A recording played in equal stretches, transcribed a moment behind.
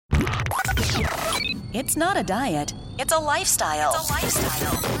It's not a diet, it's a lifestyle.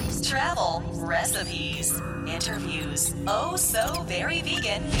 Travel, recipes, interviews. Oh, so very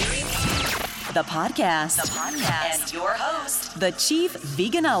vegan. The podcast. And your host, the chief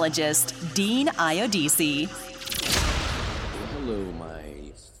veganologist, Dean Iodisi. Hello,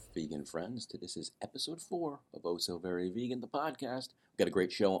 my vegan friends. This is episode 4 of Oh So Very Vegan, the podcast. We've got a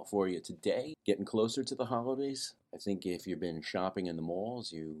great show for you today. Getting closer to the holidays. I think if you've been shopping in the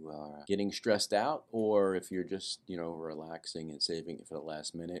malls, you are getting stressed out, or if you're just, relaxing and saving it for the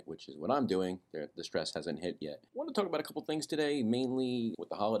last minute, which is what I'm doing, the stress hasn't hit yet. I want to talk about a couple things today, mainly with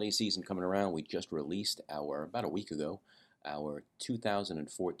the holiday season coming around. We just released about a week ago, our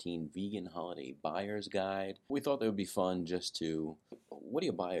 2014 Vegan Holiday Buyer's Guide. We thought that would be fun just to, what do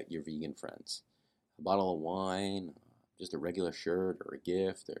you buy at your vegan friends? A bottle of wine, just a regular shirt or a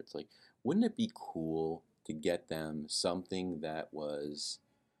gift? Or it's like, wouldn't it be cool to get them something that was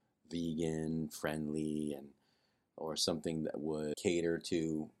vegan friendly or something that would cater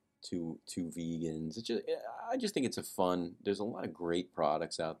to vegans? I just think it's there's a lot of great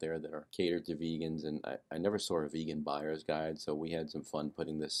products out there that are catered to vegans, and I never saw a vegan buyer's guide, so we had some fun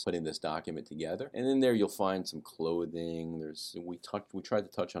putting this document together. And in there you'll find some clothing. We tried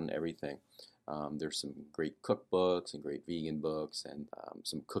to touch on everything. There's some great cookbooks and great vegan books, and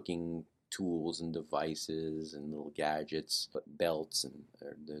some cooking tools and devices and little gadgets, belts, and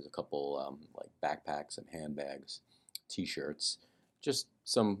there's a couple like backpacks and handbags, t-shirts, just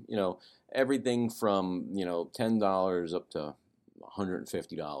some, everything from, $10 up to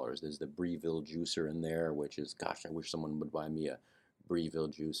 $150. There's the Breville juicer in there, which is, gosh, I wish someone would buy me a Breville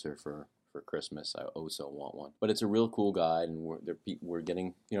juicer for Christmas. I also want one. But it's a real cool guide, and we're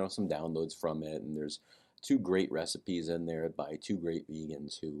getting, some downloads from it, and there's 2 great recipes in there by 2 great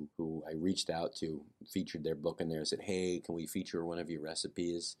vegans who I reached out to, featured their book in there, said, hey, can we feature one of your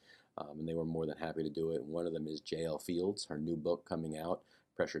recipes? And they were more than happy to do it. One of them is J.L. Fields, her new book coming out,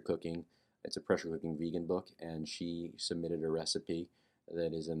 Pressure Cooking. It's a pressure cooking vegan book, and she submitted a recipe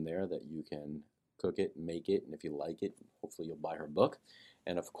that is in there that you can cook it, make it, and if you like it, hopefully you'll buy her book.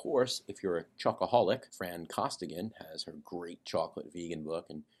 And of course, if you're a chocoholic, Fran Costigan has her great chocolate vegan book,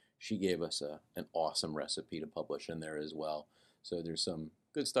 and she gave us an awesome recipe to publish in there as well. So there's some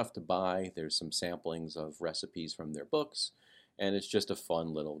good stuff to buy. There's some samplings of recipes from their books. And it's just a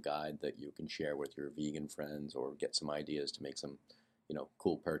fun little guide that you can share with your vegan friends or get some ideas to make some,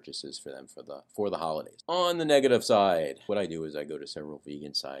 cool purchases for them for the holidays. On the negative side, what I do is I go to several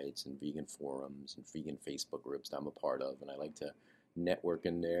vegan sites and vegan forums and vegan Facebook groups that I'm a part of, and I like to network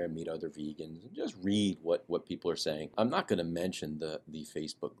in there, meet other vegans, and just read what people are saying. I'm not going to mention the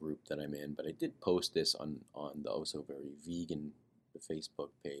Facebook group that I'm in, but I did post this on the Oh So Very Vegan Facebook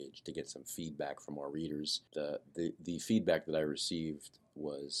page to get some feedback from our readers. The feedback that I received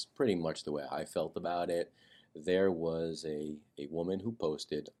was pretty much the way I felt about it. There was a woman who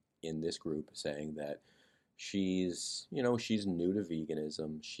posted in this group saying that she's new to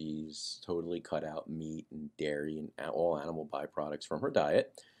veganism. She's totally cut out meat and dairy and all animal byproducts from her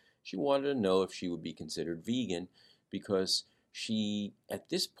diet. She wanted to know if she would be considered vegan because at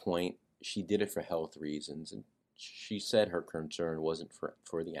this point, she did it for health reasons. And she said her concern wasn't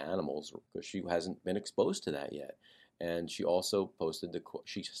for the animals because she hasn't been exposed to that yet. And she also posted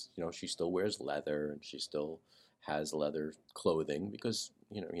she still wears leather, and she still has leather clothing because,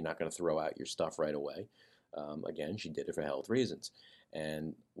 you're not going to throw out your stuff right away. Again, she did it for health reasons.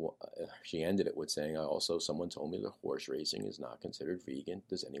 And she ended it with saying, someone told me that horse racing is not considered vegan.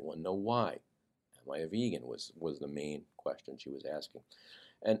 Does anyone know why? Am I a vegan was the main question she was asking.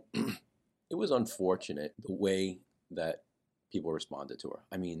 And it was unfortunate the way that people responded to her.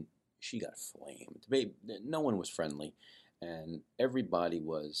 I mean, she got flamed. No one was friendly, and everybody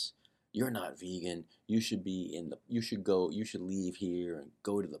was, you're not vegan. You should leave here and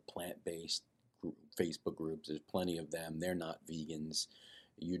go to the plant-based Facebook groups. There's plenty of them. They're not vegans.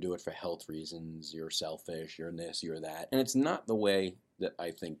 You do it for health reasons. You're selfish. You're this, you're that. And it's not the way that I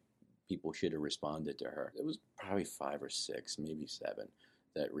think people should have responded to her. It was probably 5 or 6, maybe 7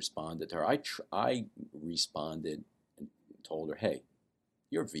 that responded to her. I responded and told her, hey,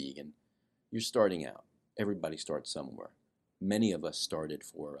 you're vegan. You're starting out. Everybody starts somewhere. Many of us started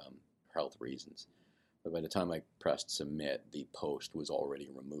for health reasons. But by the time I pressed submit, the post was already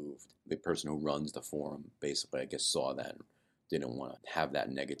removed. The person who runs the forum basically, I guess, saw that and didn't want to have that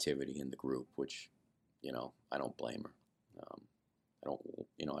negativity in the group, which, I don't blame her.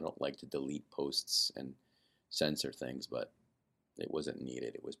 I don't like to delete posts and censor things, but it wasn't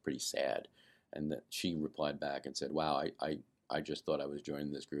needed. It was pretty sad. And that she replied back and said, wow, I just thought I was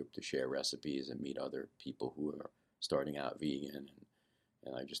joining this group to share recipes and meet other people who are starting out vegan.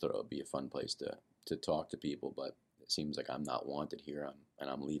 And I just thought it would be a fun place to to talk to people, but it seems like I'm not wanted here, and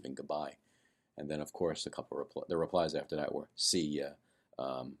I'm leaving. Goodbye. And then, of course, the replies after that were, see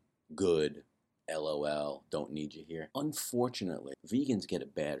ya, good, LOL, don't need you here. Unfortunately, vegans get a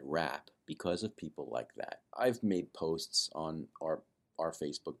bad rap because of people like that. I've made posts on our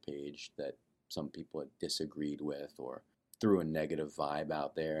Facebook page that some people had disagreed with or threw a negative vibe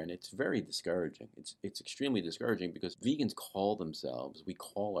out there, and it's very discouraging. It's extremely discouraging because vegans we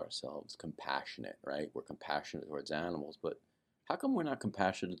call ourselves compassionate, right? We're compassionate towards animals, but how come we're not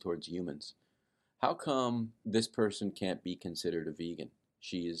compassionate towards humans? How come this person can't be considered a vegan?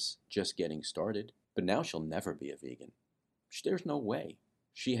 She is just getting started, but now she'll never be a vegan. There's no way.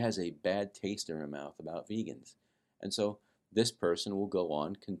 She has a bad taste in her mouth about vegans. And so this person will go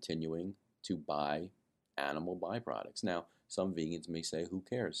on continuing to buy animal byproducts. Now, some vegans may say, who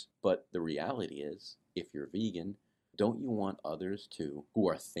cares? But the reality is, if you're vegan, don't you want others to, who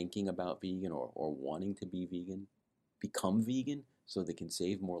are thinking about vegan or wanting to be vegan, become vegan so they can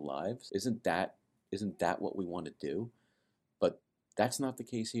save more lives? Isn't that what we want to do? But that's not the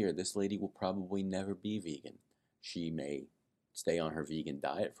case here. This lady will probably never be vegan. She may stay on her vegan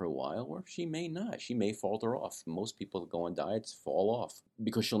diet for a while, or she may not. She may falter off. Most people that go on diets fall off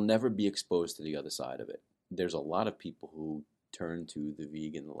because she'll never be exposed to the other side of it. There's a lot of people who turn to the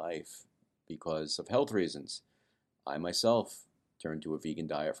vegan life because of health reasons. I myself turned to a vegan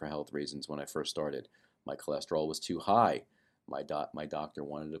diet for health reasons when I first started. My cholesterol was too high. My doctor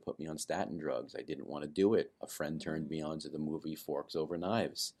wanted to put me on statin drugs. I didn't want to do it. A friend turned me on to the movie Forks Over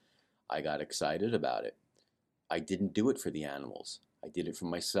Knives. I got excited about it. I didn't do it for the animals. I did it for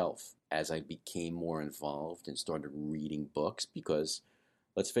myself. As I became more involved and started reading books, because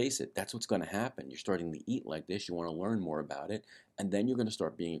let's face it, that's what's going to happen. You're starting to eat like this. You want to learn more about it. And then you're going to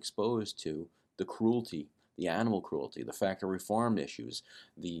start being exposed to the cruelty, the animal cruelty, the factory farm issues,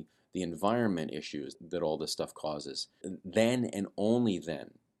 the environment issues that all this stuff causes. Then and only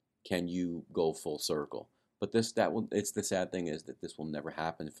then can you go full circle. But it's the sad thing is that this will never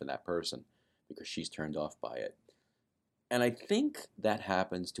happen for that person because she's turned off by it. And I think that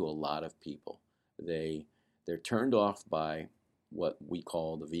happens to a lot of people. They're turned off by what we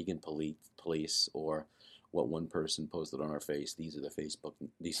call the vegan police, or what one person posted on our face. These are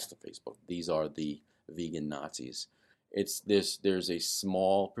the vegan Nazis. There's a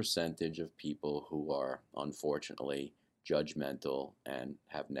small percentage of people who are unfortunately judgmental and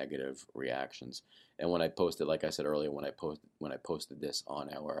have negative reactions. And when I posted, like I said earlier, when I posted this on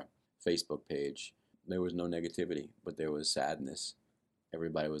our Facebook page, there was no negativity, but there was sadness.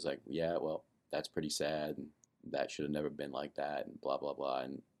 Everybody was like, yeah, well, that's pretty sad, and that should have never been like that, and blah, blah, blah.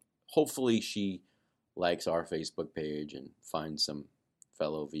 And hopefully she likes our Facebook page and finds some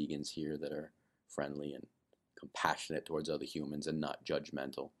fellow vegans here that are friendly and compassionate towards other humans and not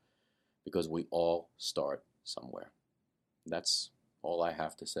judgmental, because we all start somewhere. That's all I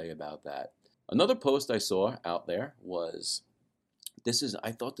have to say about that. Another post I saw out there was,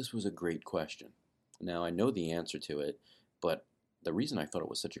 I thought this was a great question. Now, I know the answer to it, but the reason I thought it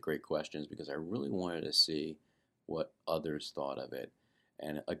was such a great question is because I really wanted to see what others thought of it.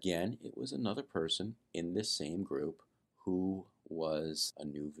 And again, it was another person in this same group who was a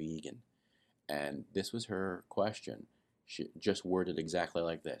new vegan. And this was her question. She just worded exactly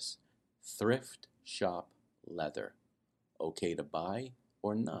like this: thrift shop leather, okay to buy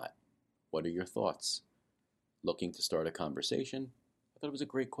or not? What are your thoughts? Looking to start a conversation? I thought it was a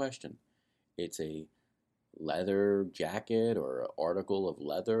great question. It's a leather jacket or an article of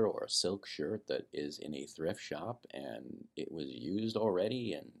leather or a silk shirt that is in a thrift shop, and it was used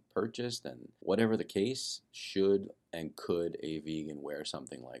already and purchased, and whatever the case, should and could a vegan wear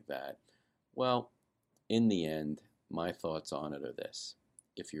something like that? Well, in the end, my thoughts on it are this.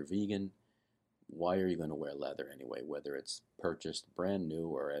 If you're vegan, why are you going to wear leather anyway, whether it's purchased brand new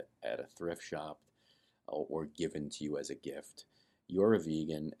or at a thrift shop or given to you as a gift? You're a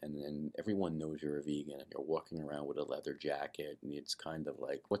vegan, and then everyone knows you're a vegan, and you're walking around with a leather jacket, and it's kind of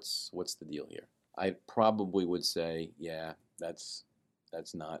like, what's the deal here? I probably would say, yeah, that's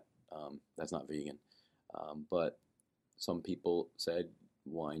not vegan. But some people said,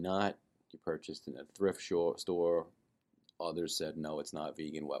 why not? You purchased in a thrift store. Others said, no, it's not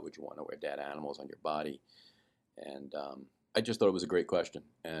vegan. Why would you want to wear dead animals on your body? And I just thought it was a great question,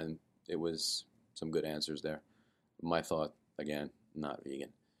 and it was some good answers there. My thought, again, not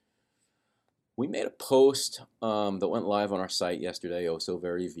vegan. We made a post that went live on our site yesterday,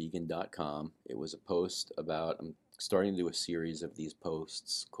 ohsoveryvegan.com. It was a post about, I'm starting to do a series of these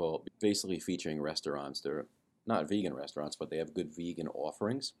posts called, basically featuring restaurants. They're not vegan restaurants, but they have good vegan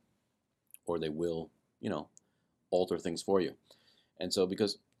offerings, or they will, alter things for you. And so,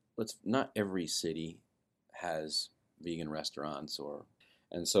 because not every city has vegan restaurants,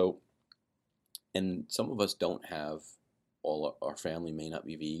 and so and some of us don't have, all our family may not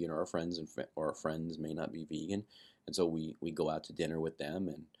be vegan, or our friends may not be vegan, and so we go out to dinner with them,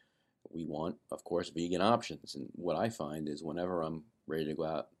 and we want, of course, vegan options. And what I find is whenever I'm ready to go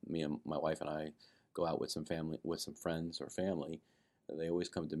out, me and my wife and I go out with some friends or family, they always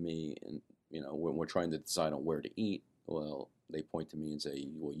come to me, and when we're trying to decide on where to eat, well, they point to me and say,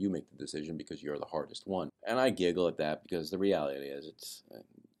 "Well, you make the decision because you're the hardest one." And I giggle at that because the reality is,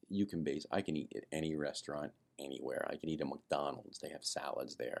 I can eat at any restaurant anywhere. I can eat at McDonald's. They have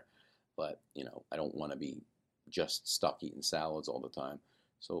salads there, but I don't want to be just stuck eating salads all the time.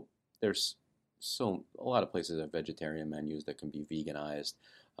 So there's a lot of places have vegetarian menus that can be veganized.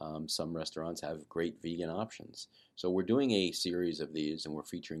 Some restaurants have great vegan options. So we're doing a series of these, and we're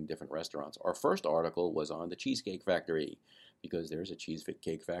featuring different restaurants. Our first article was on the Cheesecake Factory, because there's a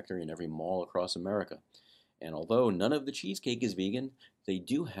cheesecake factory in every mall across America. And although none of the cheesecake is vegan, they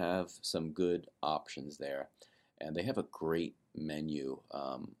do have some good options there. And they have a great menu,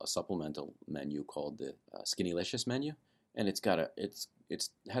 a supplemental menu called the Skinnylicious menu. And it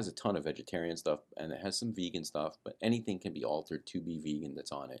has a ton of vegetarian stuff, and it has some vegan stuff, but anything can be altered to be vegan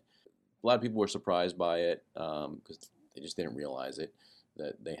that's on it. A lot of people were surprised by it because they just didn't realize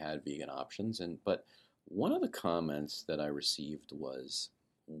that they had vegan options. But one of the comments that I received was,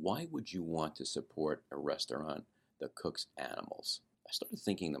 "Why would you want to support a restaurant that cooks animals?" I started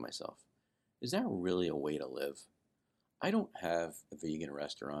thinking to myself, is that really a way to live? I don't have a vegan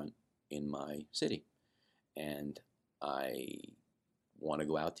restaurant in my city, and I want to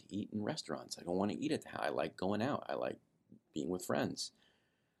go out to eat in restaurants. I don't want to eat at the house. I like going out. I like being with friends.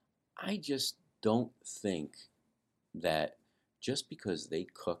 I just don't think that just because they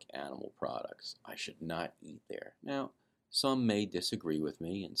cook animal products, I should not eat there. Now, some may disagree with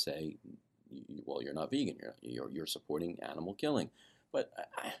me and say, "Well, you're not vegan. You're supporting animal killing." But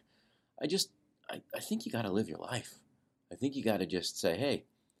I think you got to live your life. I think you got to just say, "Hey,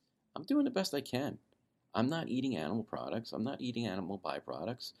 I'm doing the best I can. I'm not eating animal products. I'm not eating animal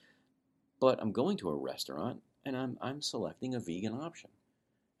byproducts, but I'm going to a restaurant and I'm selecting a vegan option,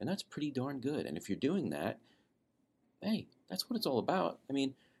 and that's pretty darn good. And if you're doing that, hey, that's what it's all about. I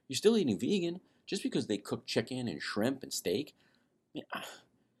mean, you're still eating vegan just because they cook chicken and shrimp and steak. I mean,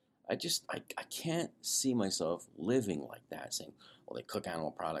 I can't see myself living like that, saying, "Well, they cook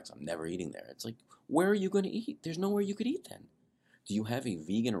animal products. I'm never eating there." It's like, where are you going to eat? There's nowhere you could eat then. Do you have a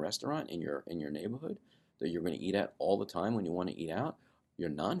vegan restaurant in your neighborhood that you're going to eat at all the time when you want to eat out? Your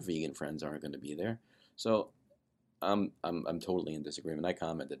non-vegan friends aren't going to be there. So I'm totally in disagreement. I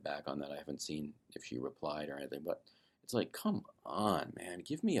commented back on that. I haven't seen if she replied or anything, but it's like, come on, man,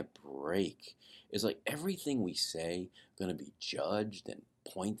 give me a break. It's like everything we say going to be judged and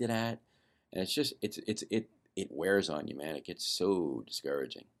pointed at, and it's just it wears on you, man. It gets so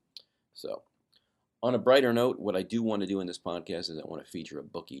discouraging. So, on a brighter note, what I do want to do in this podcast is I want to feature a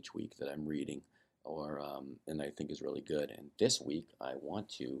book each week that I'm reading, and I think is really good. And this week, I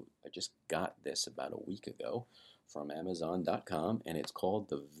just got this about a week ago from Amazon.com, and it's called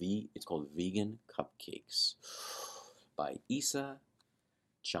Vegan Cupcakes by Isa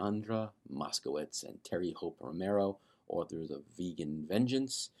Chandra Moskowitz and Terry Hope Romero, authors of Vegan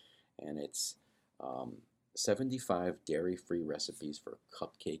Vengeance, and it's 75 dairy-free recipes for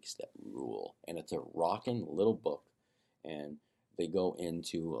cupcakes that rule. And it's a rockin' little book, and they go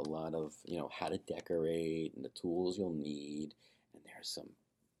into a lot of, how to decorate and the tools you'll need, and there's some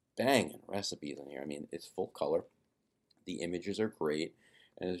banging recipes in here. I mean, it's full color. The images are great,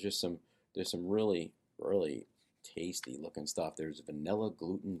 and there's some really, really tasty looking stuff. There's vanilla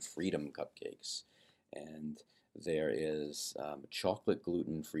gluten freedom cupcakes, and there is chocolate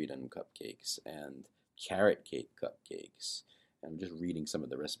gluten freedom cupcakes, and carrot cake cupcakes. I'm just reading some of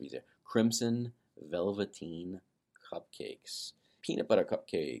the recipes here. Crimson velveteen cupcakes, peanut butter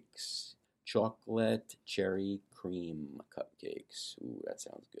cupcakes, chocolate cherry cream cupcakes. Ooh, that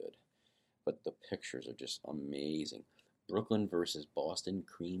sounds good. But the pictures are just amazing. Brooklyn versus Boston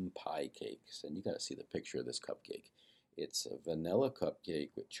cream pie cakes. And you got to see the picture of this cupcake. It's a vanilla cupcake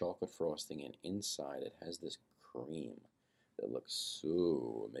with chocolate frosting, and inside it has this cream that looks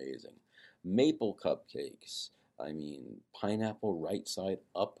so amazing. Maple cupcakes. I mean, pineapple right side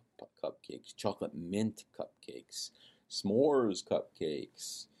up cupcakes. Chocolate mint cupcakes. S'mores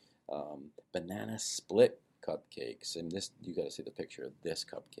cupcakes. Banana split cupcakes. And this, you got to see the picture of this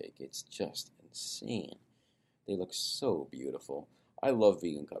cupcake. It's just insane. They look so beautiful. I love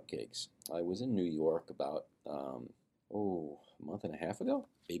vegan cupcakes. I was in New York about, a month and a half ago.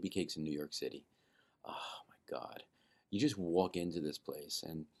 Baby Cakes in New York City. Oh, my God. you just walk into this place,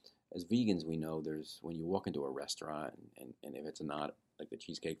 and as vegans, we know when you walk into a restaurant, and if it's not like the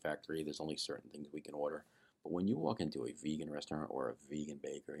Cheesecake Factory, there's only certain things we can order. But when you walk into a vegan restaurant or a vegan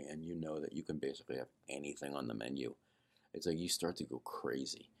bakery and you know that you can basically have anything on the menu, it's like you start to go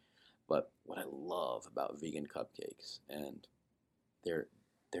crazy. But what I love about vegan cupcakes, and they're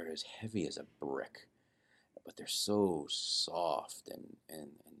as heavy as a brick, but they're so soft and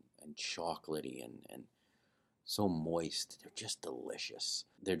chocolatey and so moist. They're just delicious.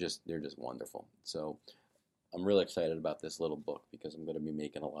 They're just wonderful. So I'm really excited about this little book because I'm going to be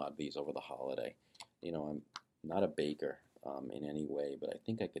making a lot of these over the holiday. I'm not a baker in any way, but I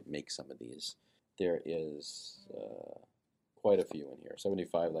think I could make some of these. There is quite a few in here.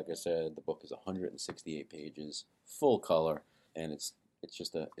 75, like I said. The book is 168 pages, full color, and it's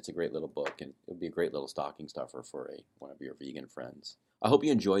a great little book, and it would be a great little stocking stuffer for one of your vegan friends. I hope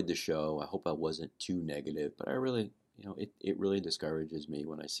you enjoyed the show. I hope I wasn't too negative, but I really, it really discourages me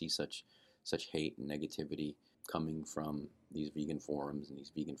when I see such hate and negativity coming from these vegan forums and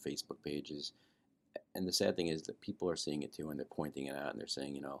these vegan Facebook pages. And the sad thing is that people are seeing it too, and they're pointing it out, and they're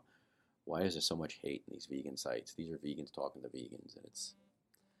saying, why is there so much hate in these vegan sites? These are vegans talking to vegans, and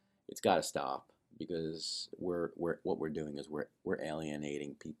it's got to stop, because what we're doing is we're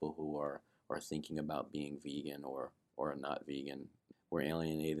alienating people who are thinking about being vegan or are not vegan. We're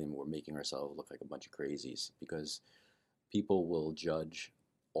alienating them. We're making ourselves look like a bunch of crazies, because people will judge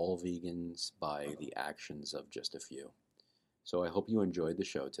all vegans by the actions of just a few. So I hope you enjoyed the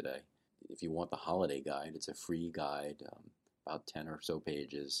show today. If you want the holiday guide, it's a free guide, about 10 or so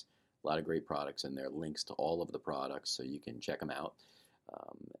pages. A lot of great products in there, links to all of the products so you can check them out.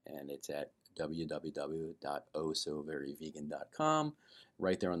 And it's at www.ohsoveryvegan.com.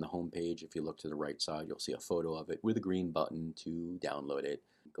 Right there on the homepage, if you look to the right side, you'll see a photo of it with a green button to download it.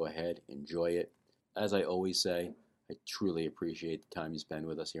 Go ahead, enjoy it. As I always say, I truly appreciate the time you spend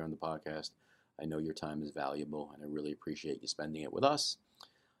with us here on the podcast. I know your time is valuable, and I really appreciate you spending it with us.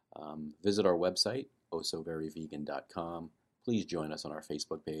 Visit our website, ohsoveryvegan.com. Please join us on our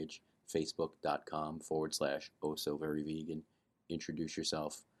Facebook page, facebook.com/ohsoveryvegan. Introduce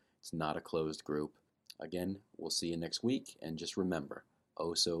yourself. It's not a closed group. Again, we'll see you next week. And just remember,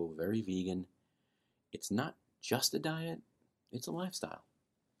 Oh So Very Vegan, it's not just a diet, it's a lifestyle.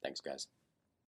 Thanks, guys.